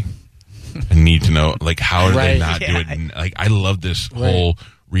unfulfilling. I need to know, how did they not do it? Like, I love this whole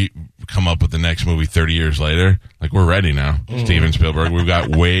come up with the next movie 30 years later. Like, we're ready now. Steven Spielberg. We've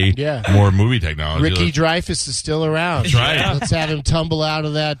got way more movie technology. Ricky Dreyfuss is still around. That's right. Let's have him tumble out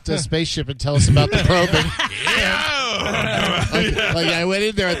of that spaceship and tell us about the probing. Like I went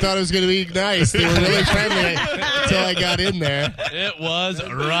in there, I thought it was going to be nice. They were really friendly until I got in there. It was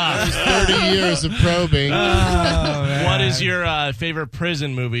rough. 30 years of probing. What is your favorite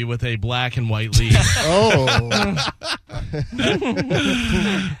prison movie with a black and white lead?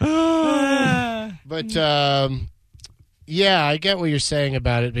 But yeah, I get what you're saying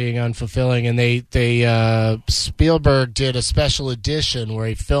about it being unfulfilling, and they Spielberg did a special edition where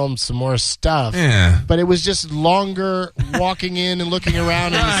he filmed some more stuff. Yeah. But it was just longer walking in and looking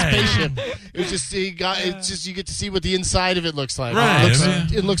around in the spaceship. It was just you get to see what the inside of it looks like. Right.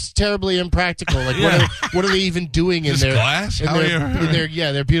 It looks terribly impractical. Like what are they even doing in there? Glass? In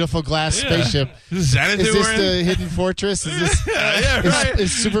their beautiful glass spaceship. Is that Is this the hidden fortress? Is this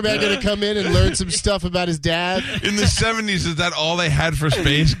is Superman going to come in and learn some stuff about his dad? In the 70s, is that all they had for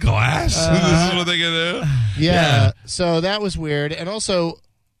space? Glass? This is what they can do? Yeah. So that was weird. And also,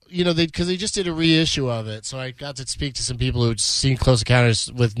 because they just did a reissue of it, so I got to speak to some people who'd seen Close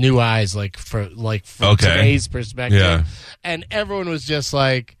Encounters with new eyes, from today's perspective. Yeah. And everyone was just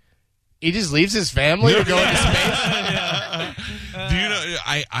like, he just leaves his family to go into space? Do you know,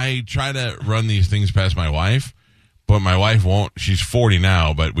 I try to run these things past my wife, but my wife won't. She's 40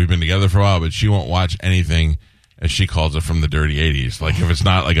 now, but we've been together for a while, but she won't watch anything, as she calls it, from the dirty 80s. Like, if it's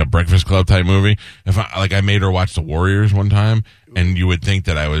not like a Breakfast Club type movie, I made her watch The Warriors one time, and you would think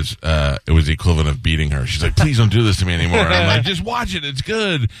that it was the equivalent of beating her. She's like, please don't do this to me anymore. And I'm like, just watch it. It's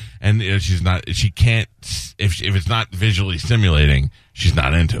good. And she can't, if it's not visually stimulating, she's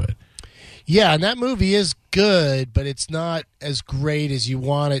not into it. Yeah, and that movie is good, but it's not as great as you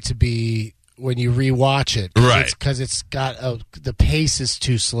want it to be when you rewatch it. Right. Because it's got the pace is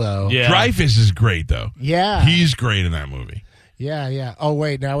too slow. Yeah. Dreyfuss is great, though. Yeah. He's great in that movie. Yeah. Oh,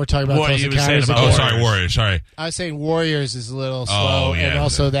 wait, now we're talking about What Close you were saying Encounters. about Oh, sorry, Warriors. Sorry. I was saying Warriors is a little slow, yeah. and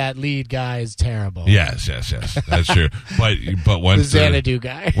also that lead guy is terrible. Yes. That's true. But once The Xanadu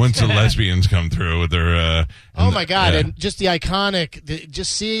guy. once the lesbians come through with their Oh my God! And just the iconic,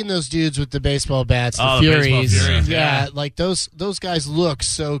 just seeing those dudes with the baseball bats, the the baseball Furies, Furies, yeah, like those guys look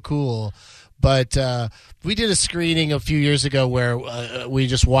so cool. But we did a screening a few years ago where we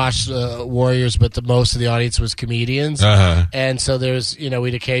just watched Warriors, but most of the audience was comedians, and so there's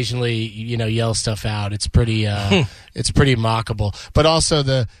we'd occasionally yell stuff out. It's pretty it's pretty mockable, but also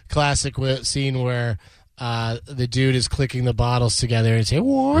the classic scene where the dude is clicking the bottles together and saying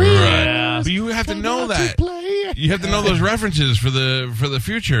Warriors. Right. But you have to know that. You have to know those references for the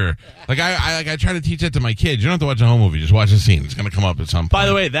future. Like I try to teach that to my kids. You don't have to watch a whole movie. Just watch a scene. It's going to come up at some point. By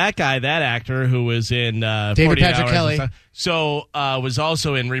the way, that actor who was in David 48 Patrick Hours Kelly. was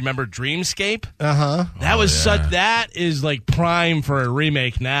also in Remember Dreamscape. Uh-huh. That is like prime for a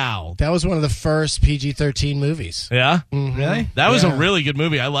remake now. That was one of the first PG-13 movies. Yeah? Mm-hmm. Really? That was a really good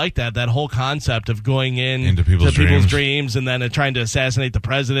movie. I like that whole concept of going into people's dreams and then trying to assassinate the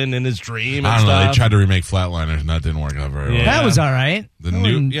president in his dream and I don't know. stuff. They tried to remake Flatliners. Connors, and that didn't work out very well. That was all right. The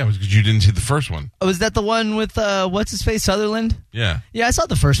new, yeah, it was because you didn't see the first one. Was that the one with what's his face, Sutherland? Yeah. Yeah, I saw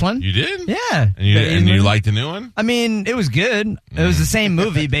the first one. You did? Yeah. And you liked the new one? I mean, it was good. It was the same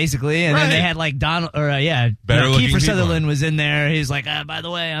movie basically, and then they had like Donald or Kiefer Sutherland was in there. He's like, by the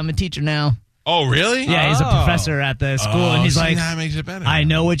way, I'm a teacher now. Oh, really? Yeah, he's a professor at the school, and he's like, that makes it better. I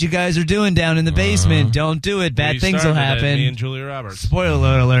know what you guys are doing down in the basement. Don't do it. Bad things will happen. Me and Julia Roberts.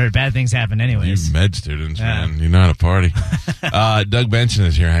 Spoiler alert, bad things happen anyways. You med students, man. You're not a party. Doug Benson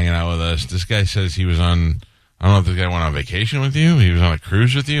is here hanging out with us. This guy says he was on, I don't know if this guy went on vacation with you. He was on a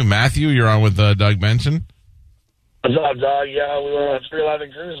cruise with you. Matthew, you're on with Doug Benson. What's up, Doug? Yeah, we went on a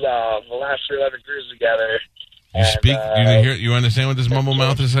 311 cruise, the last 311 cruise together. You speak, you understand what this mumble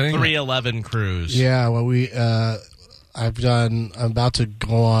mouth is saying? 311 cruise. Yeah, well, I'm about to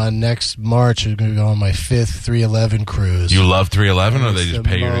go on next March. I'm going to go on my 5th 311 cruise. You love 311, or they just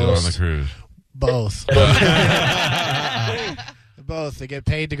pay you to go on the cruise? Both. Both. They get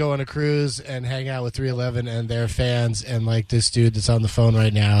paid to go on a cruise and hang out with 311 and their fans, and like this dude that's on the phone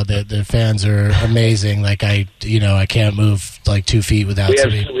right now, their fans are amazing. Like I can't move like 2 feet without we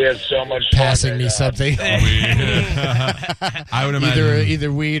have so much fun passing me something. I would imagine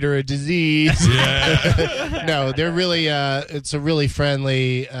either weed or a disease. Yeah. No, they're really it's a really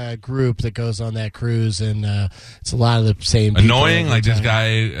friendly group that goes on that cruise, and it's a lot of the same people annoying. Like this time. guy,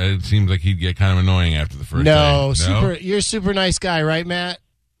 it seems like he'd get kind of annoying after the first No, day. you're a super nice guy, right, Matt?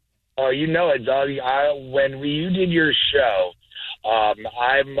 Oh, you know it, Doug. When you did your show, I'm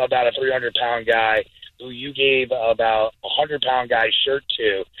about a 300-pound guy who you gave about a 100-pound guy shirt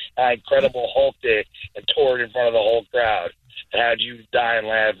to, and I Incredible Hulked it and tore it in front of the whole crowd and had you dying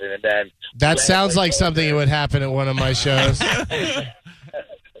laughing. And then that sounds like something that would happen at one of my shows.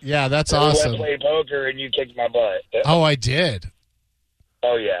 Yeah, that's awesome. We went to play poker and you kicked my butt. Oh, I did.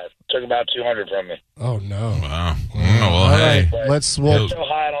 Oh yeah, took about 200 from me. Oh no! Wow. Well, hey, right. We're so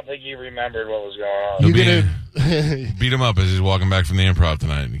high, I don't think you remembered what was going on. You gonna beat him up as he's walking back from the improv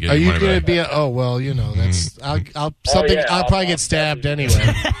tonight? Are you gonna be? Oh well, that's. I'll probably get stabbed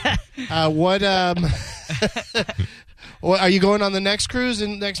anyway. What? Well, are you going on the next cruise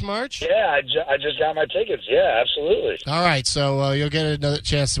in next March? Yeah, I just got my tickets. Yeah, absolutely. All right, so you'll get another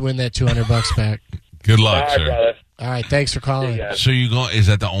chance to win that $200 back. Good luck, All right, sir. brother. All right, thanks for calling. So you go? Is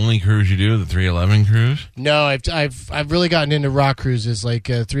that the only cruise you do? The 311 cruise? No, I've really gotten into rock cruises. Like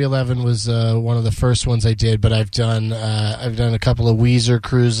 311 was one of the first ones I did, but I've done a couple of Weezer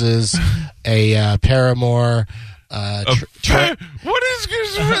cruises, a Paramore. What is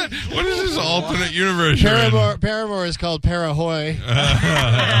this alternate universe? Paramore is called Parahoy.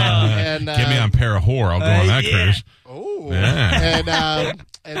 And get me on Parahore. I'll go on that cruise. Oh, yeah.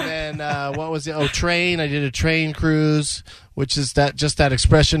 And then what was it? Oh, train. I did a train cruise, which is that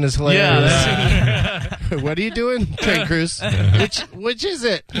expression is hilarious. Yeah. What are you doing? Train cruise. Which is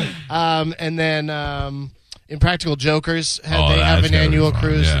it? And then Impractical Jokers they have an annual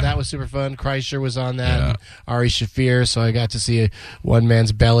cruise. Yeah. So that was super fun. Kreischer was on that. And Ari Shaffir, so I got to see one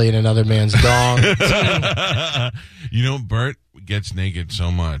man's belly and another man's dong. Bert gets naked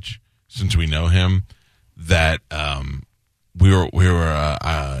so much since we know him that we were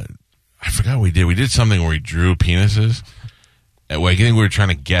I forgot what we did. We did something where we drew penises. I think we were trying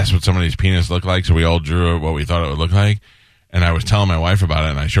to guess what somebody's penis looked like, so we all drew what we thought it would look like. And I was telling my wife about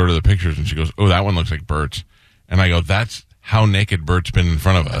it, and I showed her the pictures, and she goes, "Oh, that one looks like Bert's." And I go, "That's how naked Bert's been in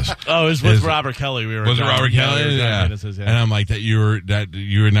front of us." Oh, it was with Robert Kelly. Was it Robert Kelly? Yeah. And I'm like, that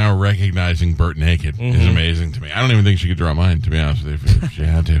you are now recognizing Bert naked is amazing to me. I don't even think she could draw mine, to be honest with you, if she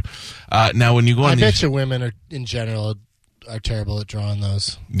had to. Now, when you go on I bet you women are in general are terrible at drawing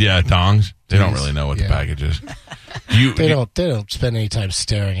those. Yeah, dongs. They don't really know what the package is. They don't spend any time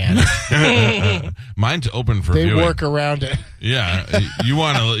staring at it. Mine's open for they viewing. They work around it. Yeah, you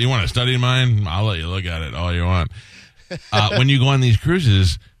want to study mine? I'll let you look at it all you want. When you go on these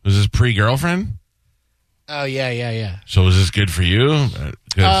cruises, was this pre-girlfriend? Oh yeah. So was this good for you?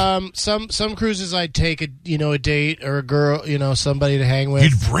 Some cruises I'd take a date or a girl, somebody to hang with.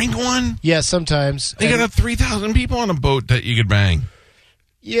 You'd bring one? Yeah, sometimes. They got 3,000 people on a boat that you could bang.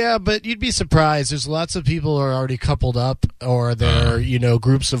 Yeah, but you'd be surprised. There's lots of people who are already coupled up, or they're,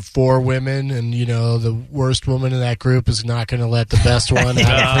 groups of 4 women, and, the worst woman in that group is not going to let the best one out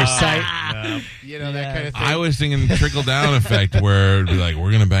of her sight. That kind of thing. I was thinking trickle-down effect where it'd be like, we're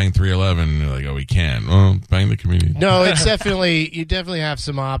going to bang 311, and they're like, oh, we can't. Well, bang the community. No, it's you definitely have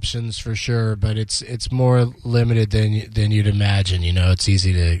some options for sure, but it's more limited than you'd imagine. It's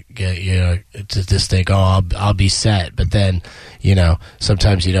easy to to just think, oh, I'll be set. But then,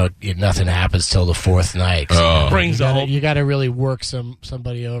 sometimes nothing happens till the fourth night. You got to really work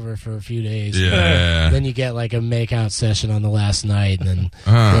somebody over for a few days. Yeah. Then you get like a makeout session on the last night, and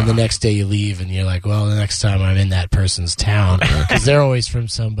then the next day you leave, and you're like, well, the next time I'm in that person's town, because they're always from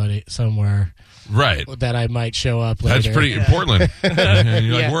somewhere. Right. That I might show up later. That's pretty important. And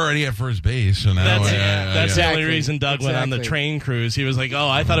you're like, we're already at first base, so now that's the only reason Doug went on the train cruise. He was like, oh,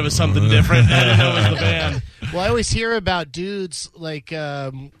 I thought it was something different. I didn't know it was the band. Well, I always hear about dudes like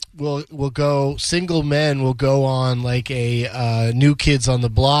will go, single men will go on like a New Kids on the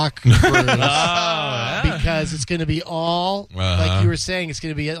Block cruise because it's going to be all, like you were saying, it's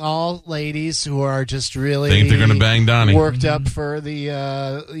going to be all ladies who are just really think they're going to bang Donnie, worked up for the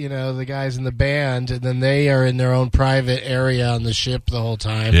the guys in the band, and then they are in their own private area on the ship the whole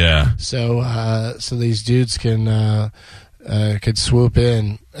time. Yeah. So these dudes can could swoop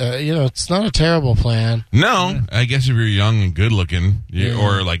in. It's not a terrible plan. No, I guess if you're young and good looking,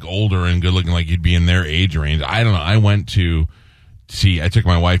 or like older and good looking, like you'd be in their age range. I don't know. I went to I took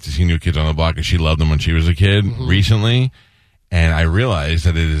my wife to see New Kids on the Block, because she loved them when she was a kid recently, and I realized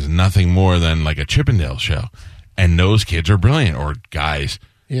that it is nothing more than like a Chippendale show, and those kids are brilliant, or guys.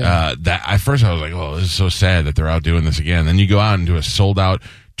 Yeah. That at first I was like, oh, this is so sad that they're out doing this again. Then you go out into a sold out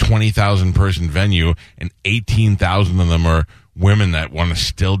 20,000 person venue, and 18,000 of them are women that want to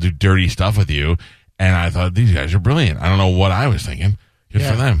still do dirty stuff with you. And I thought, these guys are brilliant. I don't know what I was thinking. Good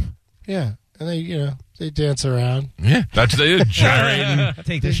for them. Yeah. And they dance around. Yeah, that's they gyrating.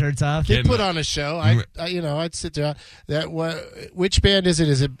 Take their shirts off. They put on a show. I'd sit there. Which band is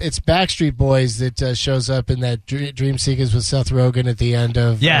it? It's Backstreet Boys that shows up in that Dream Seekers with Seth Rogen at the end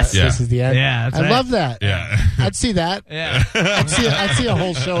of. Yes, This is the end. Yeah, that's I right. love that. Yeah, I'd see that. Yeah, I'd see a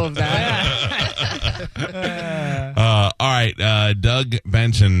whole show of that. All right, Doug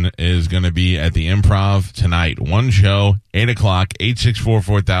Benson is going to be at the Improv tonight. One show, 8:00,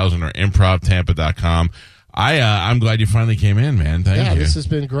 864-4000 or improvtampa.com. I'm glad you finally came in, man. Thank you. Yeah, this has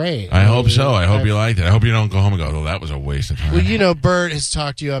been great. I hope so. I hope you liked it. I hope you don't go home and go, oh, that was a waste of time. Well, Bert has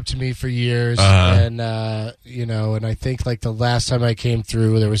talked you up to me for years, and and I think like the last time I came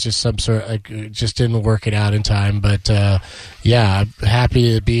through, there was just some sort of, just didn't work it out in time. But I'm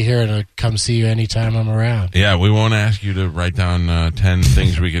happy to be here and I'll come see you anytime I'm around. Yeah, we won't ask you to write down 10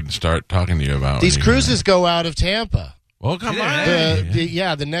 things we could start talking to you about. These cruises go out of Tampa. Well, come on.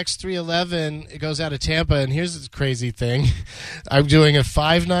 The next 311 it goes out of Tampa, and here's the crazy thing: I'm doing a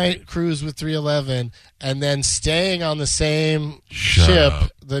 5-night cruise with 311, and then staying on the same ship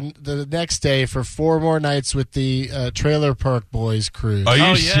the next day for 4 more nights with the Trailer Park Boys cruise. Are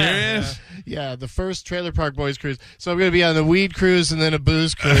you serious? Yeah, the first Trailer Park Boys cruise. So I'm going to be on the weed cruise and then a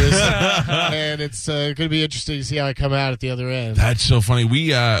booze cruise, and it's going to be interesting to see how I come out at the other end. That's so funny. We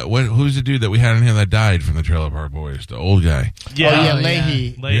who's the dude that we had in here that died from the Trailer Park Boys? The old guy.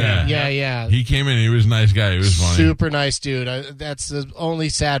 Leahy. Yeah. He came in. He was a nice guy. He was funny. Super nice dude. That's the only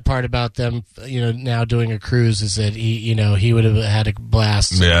sad part about them. Now doing a cruise is that he would have had a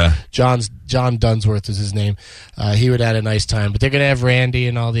blast. Yeah. John Dunsworth is his name. He would have had a nice time. But they're going to have Randy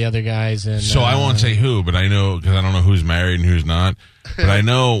and all the other guys. And so I won't say who, but I know, because I don't know who's married and who's not. But I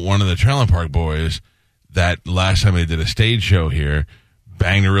know one of the Trailer Park Boys that last time they did a stage show here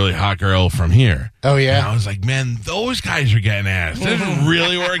banged a really hot girl from here. Oh, yeah? And I was like, man, those guys are getting ass. This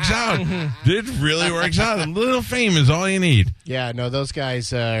really works out. This really works out. A little fame is all you need. Yeah, no, those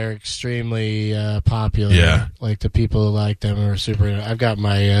guys are extremely popular. Yeah. Like, the people who like them are super. I've got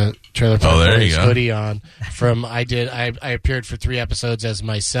my Trailer Park Boys hoodie on from I appeared for 3 episodes as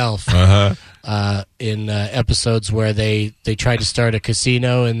myself in episodes where they tried to start a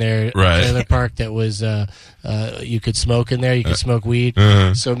casino in their trailer park that was you could smoke in there. You could smoke weed.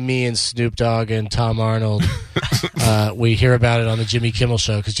 So me and Snoop Dogg and Tom Arnold, we hear about it on the Jimmy Kimmel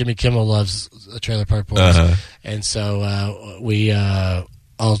show because Jimmy Kimmel loves the Trailer Park Boys. And so we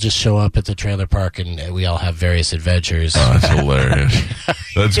all just show up at the trailer park and we all have various adventures. Oh, that's hilarious.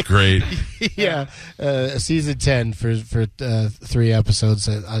 That's great. Yeah. Season 10 for 3 episodes.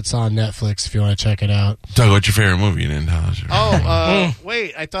 It's on Netflix if you want to check it out. Doug, what's your favorite movie? You didn't tell us.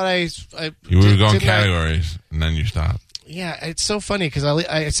 Wait. I thought you were going categories and then you stopped. Yeah, it's so funny because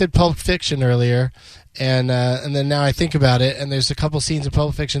I said Pulp Fiction earlier, and then now I think about it, and there's a couple scenes in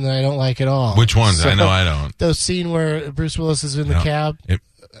Pulp Fiction that I don't like at all. Which ones? I know I don't. The scene where Bruce Willis is in the cab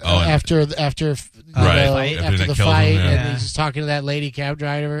after the fight, and he's just talking to that lady cab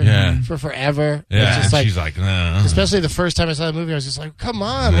driver for forever. Yeah, it's just she's like, no. Especially the first time I saw the movie, I was just like, come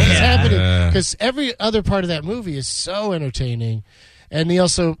on, what's happening? Because every other part of that movie is so entertaining. And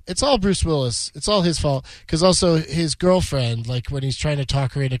it's all Bruce Willis. It's all his fault. Because also his girlfriend, like when he's trying to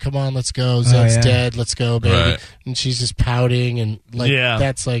talk her into, come on, let's go. Zed's dead. Let's go, baby. Right. And she's just pouting. And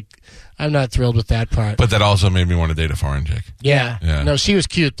that's like, I'm not thrilled with that part. But that also made me want to date a foreign chick. Yeah. Yeah. No, she was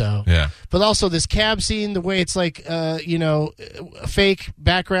cute though. Yeah. But also this cab scene, the way it's like, a fake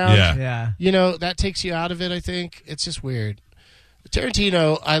background. Yeah. Yeah. That takes you out of it, I think. It's just weird.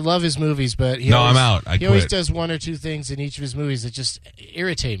 Tarantino, I love his movies, but I'm out. He always does one or two things in each of his movies that just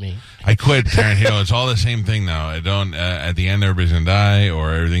irritate me. I quit Tarantino. It's all the same thing now. I don't. At the end, everybody's gonna die,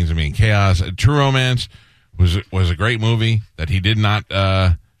 or everything's gonna be in chaos. True Romance was a great movie that he did not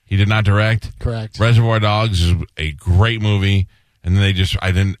direct. Correct. Reservoir Dogs is a great movie, and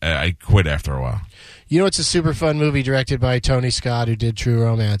then I quit after a while. It's a super fun movie directed by Tony Scott, who did True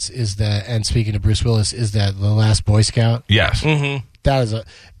Romance. And speaking of Bruce Willis, is that The Last Boy Scout? Yes. Mm-hmm. That is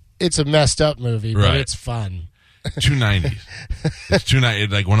it's a messed up movie, but Right. it's fun. Two 90s. It's two 90s.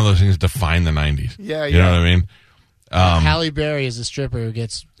 Like one of those things define the 90s. Yeah, You know what I mean? Halle Berry is a stripper who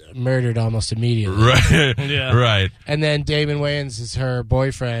gets murdered almost immediately. Right. Yeah. Right. And then Damon Wayans is her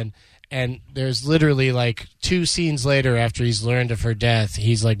boyfriend. And there's literally like 2 scenes later after he's learned of her death,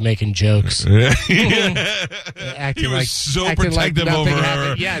 he's like making jokes. He acting was like, so acting like protective nothing over her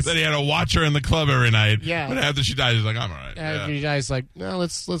happened. Yes. that he had to watch her in the club every night. Yeah. But after she dies, he's like, I'm all right. After he dies, like, no,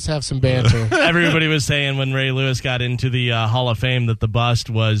 let's have some banter. Everybody was saying when Ray Lewis got into the Hall of Fame that the bust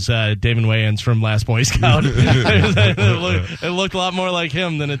was Damon Wayans from Last Boy Scout. It looked a lot more like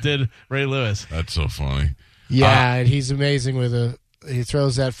him than it did Ray Lewis. That's so funny. Yeah, and he's amazing he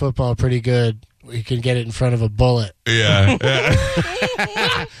throws that football pretty good. He can get it in front of a bullet. Yeah.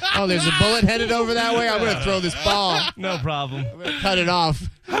 Oh, there's a bullet headed over that way? I'm going to throw this ball. No problem. I'm going to cut it off.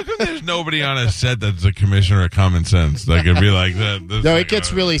 How come there's nobody on a set that's a commissioner of common sense that could be like that? No, it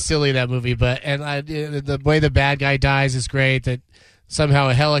gets really silly, that movie. The way the bad guy dies is great. That somehow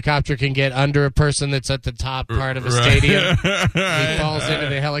a helicopter can get under a person that's at the top part of a stadium. He falls into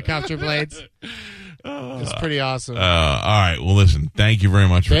the helicopter blades. It's pretty awesome. All right. Well, listen, thank you very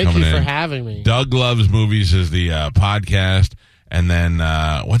much for coming in. Thank you for having me. Doug Loves Movies is the podcast. And then,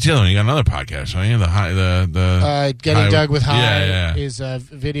 what's the other one? You got another podcast, don't you? Getting Doug with High is a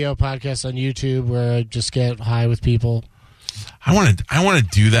video podcast on YouTube where I just get high with people. I want to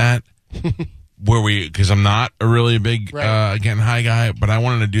do that because I'm not a really big getting high guy, but I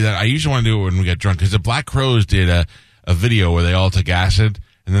wanted to do that. I usually want to do it when we get drunk because the Black Crowes did a video where they all took acid.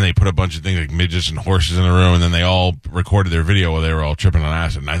 And then they put a bunch of things like midgets and horses in a room, and then they all recorded their video while they were all tripping on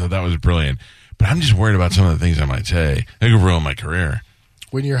acid. And I thought that was brilliant. But I'm just worried about some of the things I might say. They could ruin my career.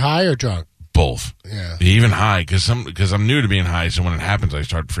 When you're high or drunk? Both. Yeah. Even high, because I'm new to being high, so when it happens, I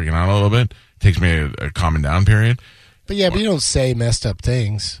start freaking out a little bit. It takes me a calming down period. But you don't say messed up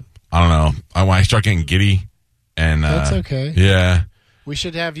things. I don't know. When I start getting giddy, and that's okay. Yeah. We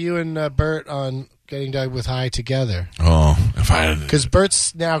should have you and Bert on Getting Doug with High together. Oh, if I... Because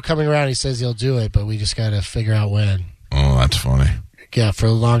Bert's now coming around. He says he'll do it, but we just got to figure out when. Oh, that's funny. Yeah, for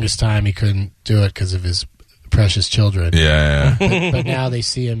the longest time, he couldn't do it because of his precious children. Yeah. But now they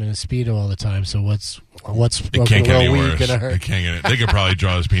see him in a Speedo all the time, so what's it can't get any worse. It can't get it. They could probably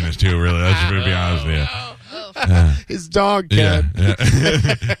draw his penis, too, really. Let's just be honest with you. His dog can.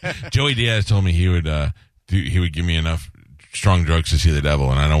 Yeah. Joey Diaz told me he would give me enough strong drugs to see the devil,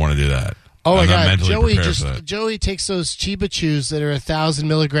 and I don't want to do that. Oh my God! Joey takes those Chiba chews that are 1,000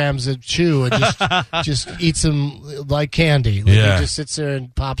 milligrams of chew and just eats them like candy. He just sits there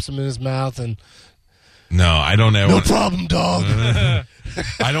and pops them in his mouth and. No, I don't ever. No problem, dog.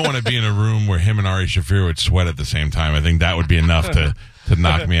 I don't want to be in a room where him and Ari Shaffir would sweat at the same time. I think that would be enough to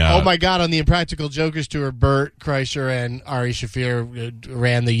knock me out. Oh my God! On the Impractical Jokers tour, Bert Kreischer and Ari Shaffir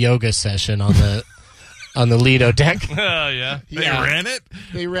ran the yoga session on the. On the Lido deck. Oh, yeah. They ran it?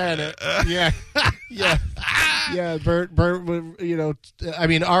 They ran it. Yeah. Yeah. Bert,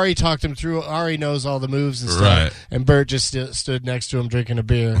 Ari talked him through. Ari knows all the moves and stuff. Right. And Bert just stood next to him drinking a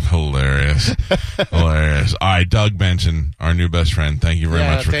beer. Hilarious. Hilarious. All right, Doug Benson, our new best friend. Thank you very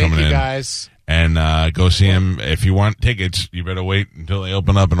much for coming in. Thank you, guys. And go see him. If you want tickets, you better wait until they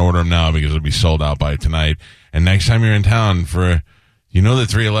open up and order them now because it'll be sold out by tonight. And next time you're in town the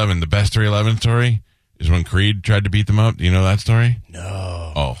 311, the best 311 story? Is when Creed tried to beat them up. Do you know that story?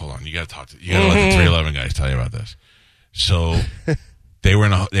 No. Oh, hold on. You got to let the 311 guys tell you about this. So they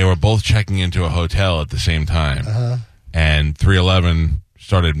were both checking into a hotel at the same time, and 311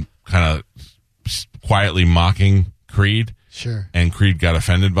 started kind of quietly mocking Creed. Sure. And Creed got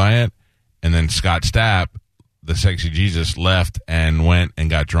offended by it, and then Scott Stapp, the sexy Jesus, left and went and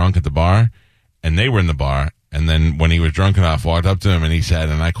got drunk at the bar, and they were in the bar, and then when he was drunk enough, walked up to him and he said,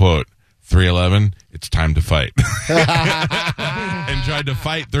 and I quote, 311, it's time to fight. And tried to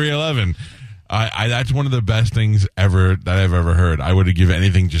fight 311. That's one of the best things ever that I've ever heard. I would give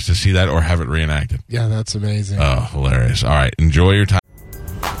anything just to see that or have it reenacted. Yeah, that's amazing. Oh, hilarious. All right, enjoy your time.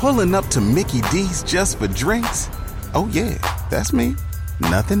 Pulling up to Mickey D's just for drinks? Oh yeah, that's me.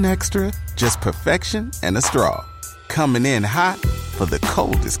 Nothing extra, just perfection and a straw. Coming in hot for the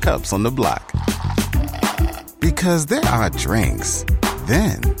coldest cups on the block. Because there are drinks.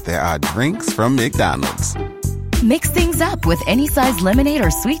 Then there are drinks from McDonald's. Mix things up with any size lemonade or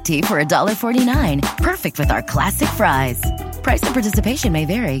sweet tea for $1.49. Perfect with our classic fries. Price and participation may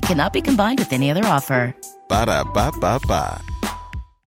vary. Cannot be combined with any other offer. Ba-da-ba-ba-ba.